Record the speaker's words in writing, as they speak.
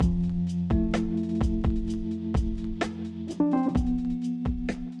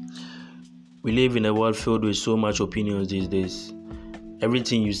We live in a world filled with so much opinions these days.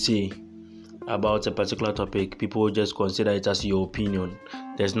 Everything you say about a particular topic, people just consider it as your opinion.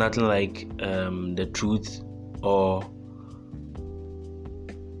 There's nothing like the truth or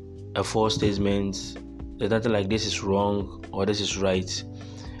a false statement. There's nothing like this is wrong or this is right.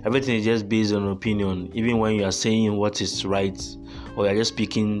 Everything is just based on opinion. Even when you are saying what is right or you're just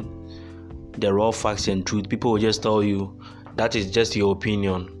speaking the raw facts and truth, people will just tell you that is just your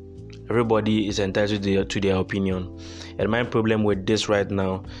opinion. Everybody is entitled to their opinion. And my problem with this right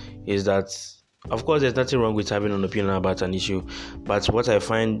now is that, of course, there's nothing wrong with having an opinion about an issue. But what I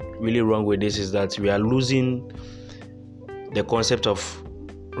find really wrong with this is that we are losing the concept of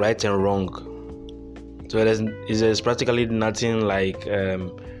right and wrong. So there's practically nothing like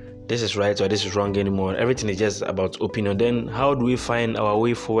this is right or this is wrong anymore. Everything is just about opinion. Then how do we find our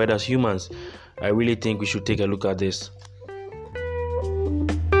way forward as humans? I really think we should take a look at this.